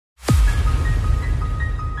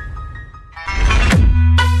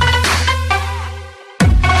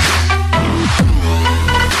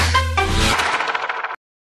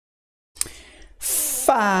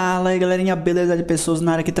Fala aí galerinha, beleza de pessoas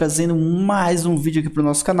na área aqui trazendo mais um vídeo aqui pro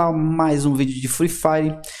nosso canal, mais um vídeo de Free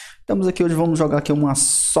Fire. Estamos aqui hoje, vamos jogar aqui uma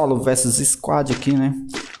solo versus squad aqui, né?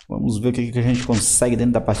 Vamos ver o que a gente consegue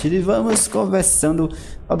dentro da partida e vamos conversando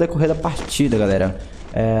ao decorrer da partida, galera.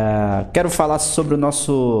 Quero falar sobre o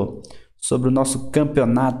nosso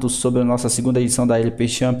campeonato, sobre a nossa segunda edição da LP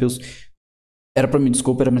Champions. Era pra mim,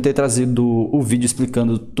 desculpa, era pra ter trazido o vídeo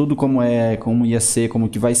explicando tudo como ia ser, como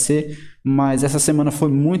que vai ser. Mas essa semana foi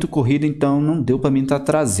muito corrida, então não deu pra mim estar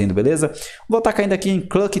trazendo, beleza? Vou estar caindo aqui em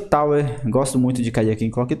Clock Tower. Gosto muito de cair aqui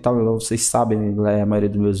em Clock Tower, vocês sabem, a maioria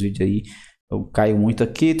dos meus vídeos aí. Eu caio muito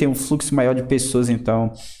aqui, tem um fluxo maior de pessoas,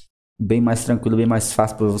 então bem mais tranquilo, bem mais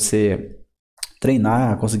fácil pra você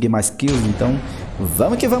treinar, conseguir mais kills. Então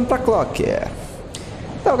vamos que vamos pra Clock.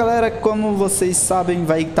 Então galera, como vocês sabem,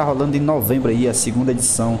 vai estar rolando em novembro aí a segunda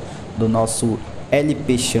edição do nosso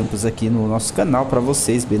LP Champions aqui no nosso canal para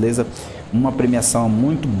vocês, beleza? Uma premiação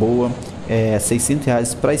muito boa,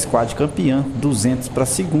 R$600 para a squad campeã, 200 para a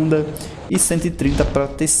segunda e 130 para a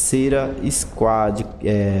terceira squad,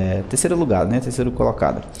 terceiro lugar, né? Terceiro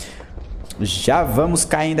colocado. Já vamos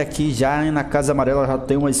caindo aqui, já na Casa Amarela já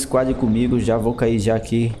tem uma squad comigo, já vou cair já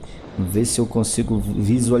aqui. Ver se eu consigo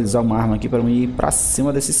visualizar uma arma aqui para mim ir pra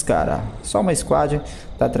cima desses caras. Só uma squad,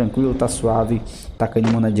 tá tranquilo, tá suave. Tá caindo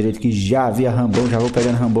mão na direita que já havia Rambão, já vou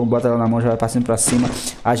pegando Rambão, bota ela na mão, já vai passando pra cima.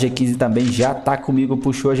 A G15 também já tá comigo,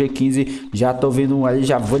 puxou a G15, já tô vendo um ali,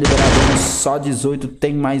 já vou liberar dano, só 18.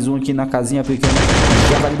 Tem mais um aqui na casinha pequena,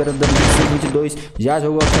 já vai liberando dano, 25, 22, já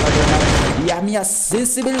jogou aquela granada. E a minha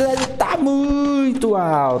sensibilidade tá muito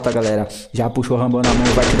alta, galera. Já puxou o Rambão na mão,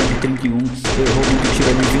 vai tirando 31, errou muito, tira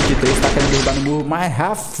ali 23, tá querendo derrubar no murro, mas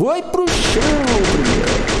já foi pro chão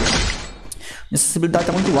primeiro. Minha sensibilidade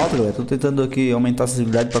tá muito alta, galera. Tô tentando aqui aumentar a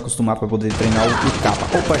sensibilidade para acostumar, para poder treinar o capa.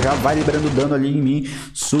 Opa, já vai liberando dano ali em mim.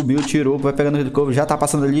 Subiu, tirou, vai pegando o cover, já tá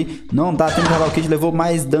passando ali. Não dá tempo de rolar o kit, levou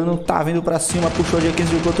mais dano, tá vindo pra cima, puxou a G15,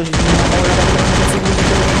 jogou a G15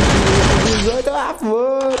 18,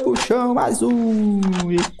 foi pro chão, mais um.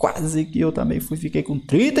 E quase que eu também fiquei com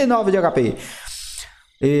 39 de HP.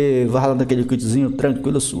 E vai ralando aquele kitzinho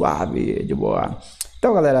tranquilo, suave, de boa.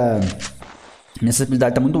 Então, galera, minha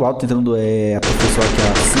sensibilidade tá muito alta, tentando aperfeiçoar aqui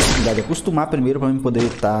a sensibilidade, acostumar primeiro para mim poder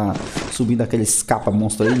estar subindo aqueles capa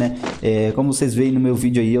monstro aí, né? Como vocês veem no meu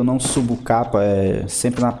vídeo aí, eu não subo capa,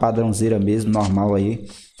 sempre na padrãozeira mesmo, normal aí.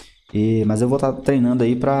 Mas eu vou estar treinando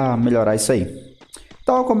aí para melhorar isso aí.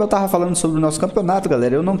 Então, como eu tava falando sobre o nosso campeonato,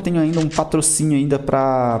 galera, eu não tenho ainda um patrocínio ainda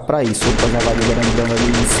pra isso. Opa, já vai liberando dano ali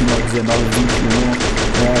em cima, 19, 21,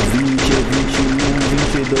 20, 21,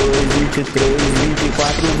 22, 23,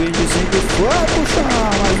 24, 25, foi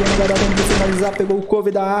puxar, mas não vai dar tempo de finalizar, pegou o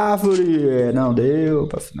cover da árvore, não deu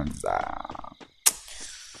pra finalizar.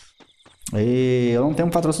 Eu não tenho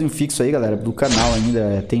um patrocínio fixo aí, galera, do canal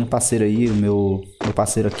ainda, tem um parceiro aí, o meu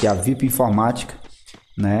parceiro aqui, a VIP Informática,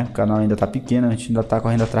 né? O canal ainda tá pequeno, a gente ainda tá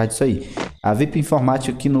correndo atrás disso aí. A VIP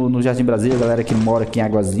Informática aqui no Jardim Brasília, galera que mora aqui em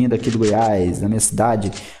Águas Lindas, aqui do Goiás, na minha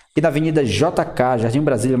cidade, aqui na Avenida JK, Jardim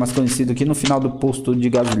Brasília, mais conhecido, aqui no final do posto de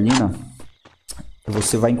gasolina,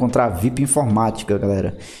 você vai encontrar a VIP Informática,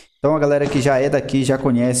 galera. Então a galera que já é daqui, já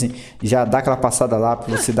conhece, já dá aquela passada lá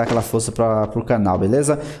para você dar aquela força pro canal,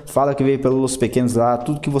 beleza? Fala que veio pelos pequenos lá,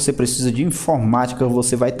 tudo que você precisa de informática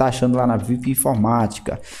você vai estar achando lá na VIP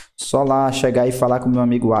Informática. Só lá chegar e falar com o meu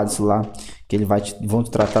amigo Adson lá, que ele vão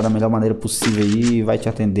te tratar da melhor maneira possível aí, vai te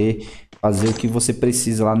atender, fazer o que você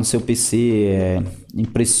precisa lá no seu PC,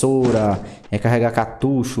 impressora, recarregar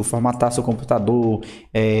cartucho, formatar seu computador,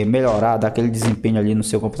 melhorar, dar aquele desempenho ali no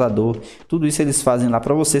seu computador. Tudo isso eles fazem lá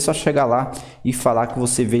para você, só chegar lá e falar que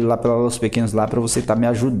você veio lá pelos pequenos lá para você estar me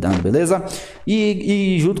ajudando, beleza?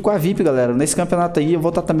 E junto com a VIP, galera, nesse campeonato aí eu vou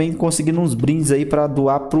estar também conseguindo uns brindes aí para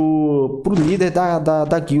doar pro líder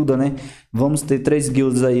da guilda, né? Vamos ter 3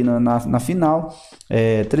 guildas aí na final,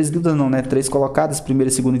 3 guildas não, né? 3 colocadas,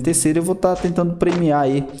 primeira, segunda e terceira. Eu vou estar tentando premiar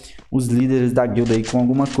aí os líderes da guilda aí com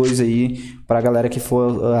alguma coisa aí pra galera que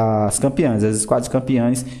for as campeãs, as squads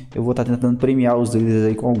campeãs. Eu vou estar tentando premiar os líderes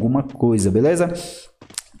aí com alguma coisa, beleza?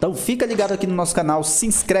 Então fica ligado aqui no nosso canal, se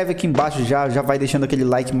inscreve aqui embaixo, já vai deixando aquele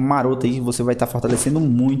like maroto aí, você vai estar fortalecendo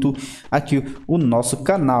muito aqui o nosso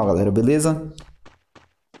canal, galera, beleza?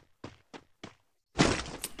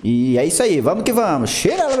 E é isso aí, vamos que vamos.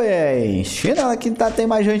 Cheira ela bem, cheira ela que tem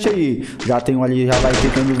mais gente aí. Já tem um ali, já vai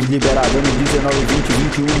tentando liberar dano, 19, 20,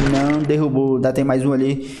 21, não derrubou. Tem mais um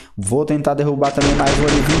ali, vou tentar derrubar também mais um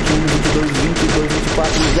ali, 21, 22, 22, 24.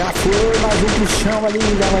 24, já foi, mais um pro chão ali,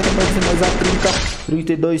 já vai tentar finalizar 30,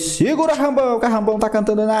 32, segura Rambão, que a Rambão tá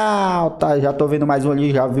cantando na alta, já tô vendo mais um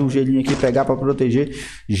ali, já vi um gelinho aqui pegar pra proteger,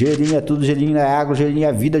 gelinho é tudo, gelinho é água, gelinho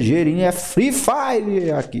é vida, gelinho é Free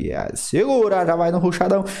Fire, aqui, segura, já vai no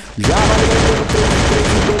rushadão, já vai no 13,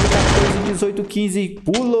 12, 14, 18, 15,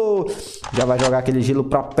 pulou, já vai jogar aquele gelo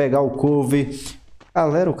pra pegar o cover.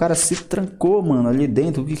 Galera, o cara se trancou, mano, ali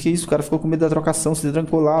dentro. O que é isso? O cara ficou com medo da trocação, se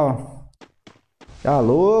trancou lá, ó. Tá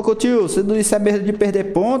louco, tio? Você não disse é medo de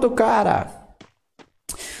perder ponto, cara?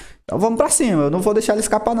 Então vamos pra cima. Eu não vou deixar ele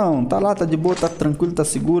escapar, não. Tá lá, tá de boa, tá tranquilo, tá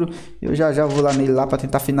seguro. Eu já vou lá nele lá pra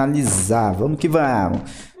tentar finalizar. Vamos que vamos.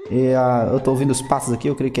 Eu tô ouvindo os passos aqui,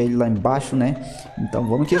 eu creio que é ele lá embaixo, né? Então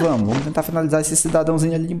vamos que vamos. Vamos tentar finalizar esse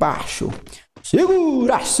cidadãozinho ali embaixo.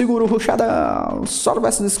 Segura o rushadão. Solo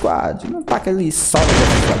versus squad. Não tá aquele solo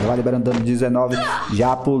versus squad. Vai liberando dano 19.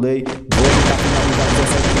 Já pulei. Vou tentar finalizar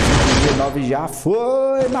 17, 19. Já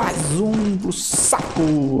foi. Mais um pro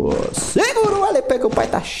saco. Segura o LP que o pai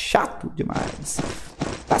tá chato demais.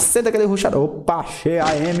 Tá sendo aquele rushadão. Opa, cheia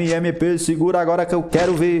MP. Segura agora que eu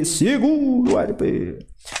quero ver. Segura o LP.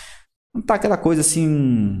 Não tá aquela coisa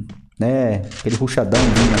assim, né? Aquele rushadão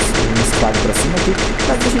vindo assim, squad pra cima aqui.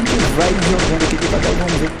 Mas a gente vai jogando aqui devagar.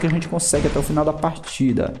 Vamos ver o que a gente consegue até o final da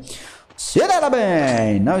partida. Se dela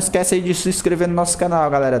bem! Não esquece aí de se inscrever no nosso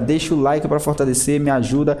canal, galera. Deixa o like para fortalecer, me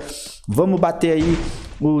ajuda. Vamos bater aí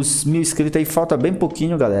os 1000 inscritos aí. Falta bem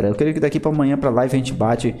pouquinho, galera. Eu creio que daqui para amanhã para live a gente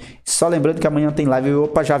bate. Só lembrando que amanhã tem live.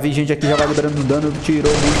 Opa, já vi gente aqui, já vai liberando dano.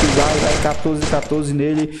 Tirou muito, vai 14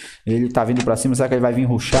 nele. Ele tá vindo para cima, será que ele vai vir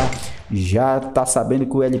rushar? Já tá sabendo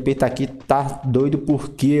que o LP tá aqui, tá doido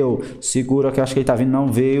porque eu segura que eu acho que ele tá vindo,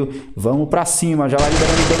 não veio. Vamos pra cima, já vai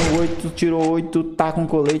liberando dano 8, tirou 8, tá com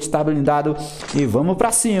colete, tá blindado e vamos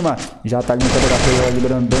pra cima. Já tá limpando a coisa,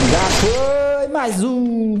 liberando dano, já foi, mais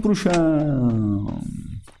um pro chão.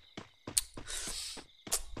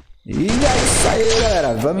 E é isso aí,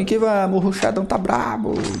 galera, vamos que vamos, o rushadão tá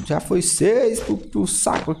brabo, já foi 6 pro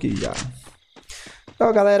saco aqui já.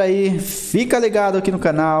 Então, galera aí, fica ligado aqui no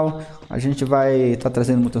canal. A gente vai estar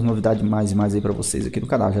trazendo muitas novidades mais e mais aí pra vocês aqui no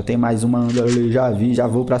canal. Já tem mais uma, já vi, já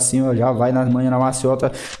vou pra cima, já vai na manhã na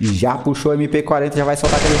maciota. Já puxou MP40, já vai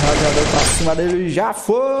soltar aquele radiador pra cima dele. Já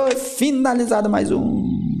foi finalizado mais um.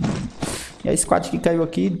 E a squad que caiu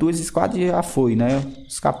aqui, 2 squads já foi, né?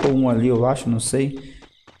 Escapou um ali, eu acho, não sei.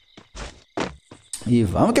 E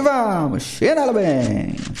vamos que vamos, cheia nela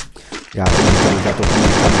bem. Já tô com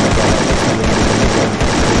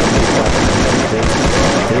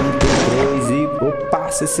 33 e opa,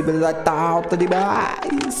 acessibilidade tá alta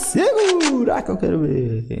demais. Segura que eu quero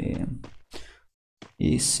ver.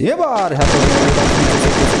 E simbora, já tô vendo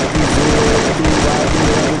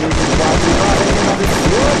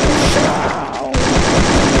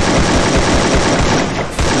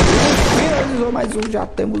mais um, já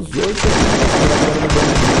temos 8.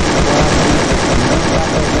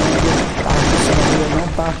 Não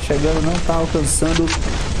tá chegando, não tá alcançando.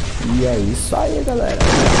 E é isso aí, galera.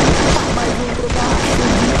 Mais um pro baixo,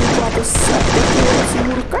 24, 78,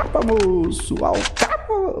 segura o capa, moço. Ao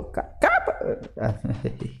capa.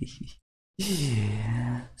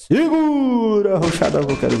 Segura a rochada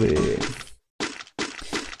que eu quero ver.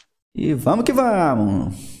 E vamos que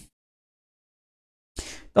vamos.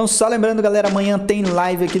 Então, só lembrando, galera, amanhã tem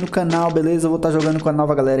live aqui no canal, beleza? Eu vou estar jogando com a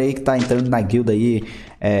nova galera aí que tá entrando na guilda aí.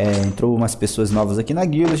 Entrou umas pessoas novas aqui na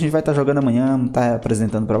guilda, a gente vai estar jogando amanhã, tá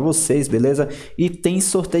apresentando pra vocês, beleza? E tem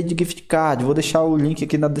sorteio de gift card, vou deixar o link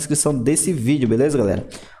aqui na descrição desse vídeo, beleza, galera?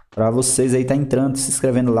 Pra vocês aí tá entrando, se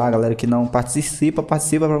inscrevendo lá, galera que não participa pra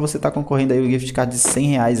você tá concorrendo aí o gift card de 100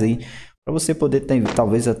 reais aí. Pra você poder,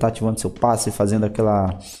 talvez, tá ativando seu passe, fazendo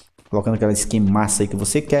aquela... colocando aquela skin massa aí que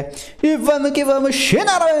você quer. E vamos que vamos.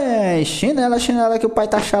 Chinela que o pai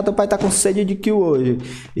tá chato. O pai tá com sede de kill hoje.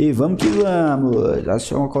 E vamos que vamos. Já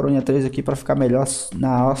achei uma coroinha 3 aqui pra ficar melhor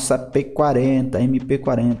na nossa P40,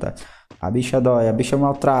 MP40. A bicha dói, a bicha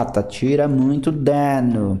maltrata, tira muito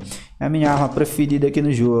dano. É a minha arma preferida aqui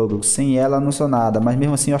no jogo. Sem ela não sou nada, mas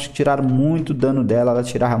mesmo assim eu acho que tiraram muito dano dela. Ela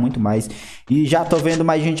tirava muito mais. E já tô vendo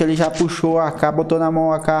mais gente ali, já puxou a AK, botou na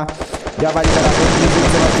mão a AK. Já vai liberar dano de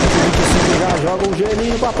 25, já joga um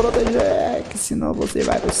gelinho pra proteger, que senão você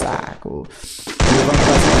vai pro saco. E vamos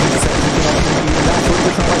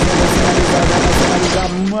finalizar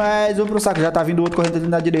mais um pro saco. Já tá vindo outro correndo ali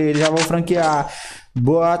na direita, já vou franquear.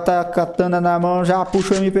 Bota a katana na mão, já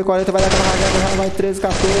puxa o MP40, vai dar aquela rajada, já vai 13,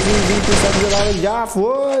 14, 27, já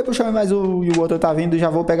foi, puxa mais um, e o outro tá vindo, já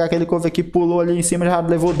vou pegar aquele cover que pulou ali em cima, já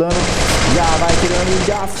levou dano, já vai tirando,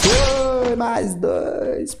 já foi, mais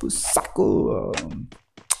 2 pro saco.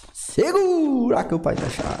 Segura que o pai tá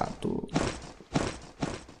chato.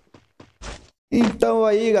 Então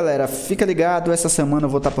aí, galera, fica ligado, essa semana eu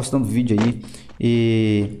vou estar postando vídeo aí.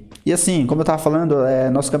 E assim, como eu tava falando,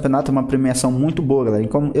 nosso campeonato é uma premiação muito boa, galera. E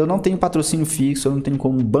como eu não tenho patrocínio fixo, eu não tenho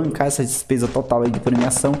como bancar essa despesa total aí de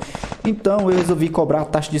premiação. Então eu resolvi cobrar a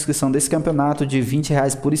taxa de inscrição desse campeonato de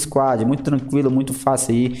R$20 por squad. Muito tranquilo, muito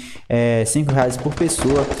fácil aí. R$5 por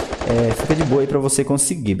pessoa. Fica de boa aí pra você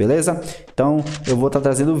conseguir, beleza? Então eu vou estar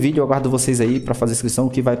trazendo o vídeo, eu aguardo vocês aí pra fazer a inscrição,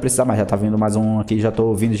 que vai precisar mais. Já tá vindo mais um aqui, já tô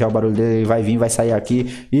ouvindo já o barulho dele, vai vir, vai sair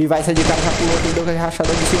aqui e vai sair de cara já pro outro, deu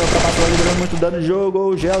rachadão de cima pra baixo, liberando muito dano, jogou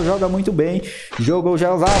o gel, joga muito bem, jogou o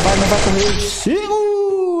gel, vai, não vai correr,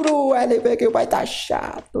 seguro, LP que vai tá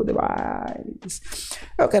chato demais.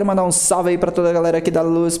 Eu quero mandar um salve aí pra toda a galera aqui da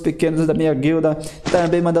Luz Pequenos da minha guilda,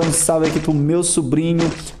 também mandar um salve aqui pro meu sobrinho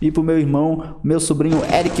e pro meu irmão, meu sobrinho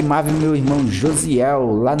Eric Mave e meu irmão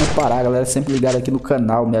Josiel, lá no Pará, galera, sempre ligado aqui no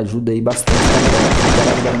canal, me ajuda aí bastante,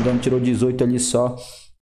 galera, tirou 18 ali só.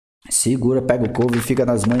 Segura, pega o couve e fica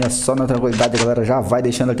nas manhas só na tranquilidade, galera. Já vai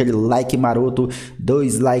deixando aquele like maroto,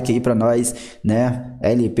 2 likes aí pra nós, né?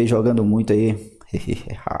 LP jogando muito aí.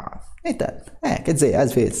 Eita, quer dizer,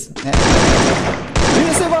 às vezes, né?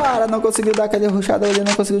 E embora, não conseguiu dar aquele rushadão ali,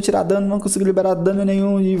 não conseguiu tirar dano, não conseguiu liberar dano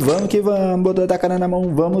nenhum. E vamos que vamos, botando a cara na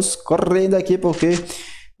mão, vamos correndo aqui porque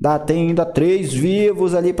tem ainda 3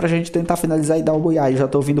 vivos ali pra gente tentar finalizar e dar o boiai. Já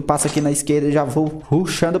tô ouvindo passo aqui na esquerda e já vou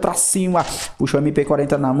rushando pra cima. Puxou o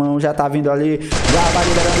MP40 na mão, já tá vindo ali. Já vai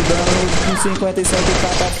liberando dano com 57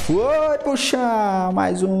 capa. Foi puxar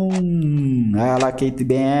mais um. Ela kit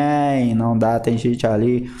bem. Não dá, tem gente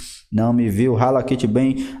ali. Não me viu, rala kit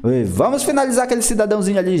bem. Vamos finalizar aquele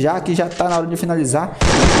cidadãozinho ali já, que já tá na hora de finalizar.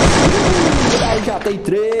 Aí já tem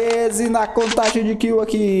 13 na contagem de kill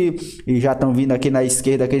aqui. E já estão vindo aqui na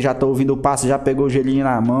esquerda, que já tô ouvindo o passo, já pegou o gelinho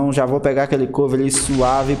na mão. Já vou pegar aquele couve ali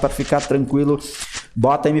suave para ficar tranquilo.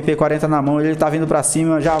 Bota MP40 na mão, ele tá vindo pra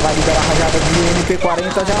cima. Já vai liberar a rajada de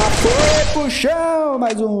MP40, já foi pro chão.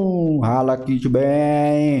 Mais um, rala kit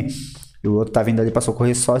bem. E o outro tá vindo ali pra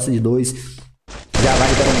socorrer só esse de 2. Já vai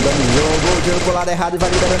liberando dano, jogou o jogo pro lado errado e vai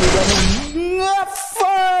liberando dano.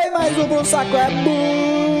 Foi mais um pro saco, buia!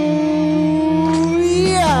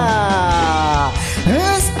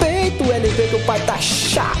 Respeito o LP que o pai tá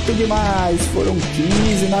chato demais. Foram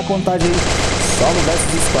 15 na contagem solo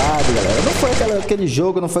versus squad, galera. Não foi aquele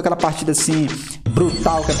jogo, não foi aquela partida assim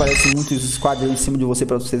brutal que aparece muitos squads em cima de você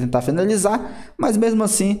pra você tentar finalizar, mas mesmo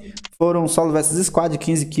assim foram solo versus squad,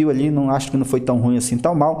 15 kills ali, não acho que não foi tão ruim assim,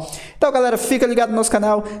 tão mal. Então, galera, fica ligado no nosso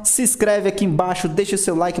canal, se inscreve aqui embaixo, deixa o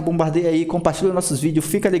seu like, bombardeia aí, compartilha nossos vídeos,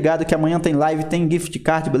 fica ligado que amanhã tem live, tem gift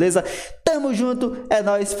card, beleza? Tamo junto, é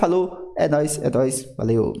nóis, falou, é nóis,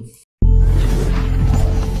 valeu!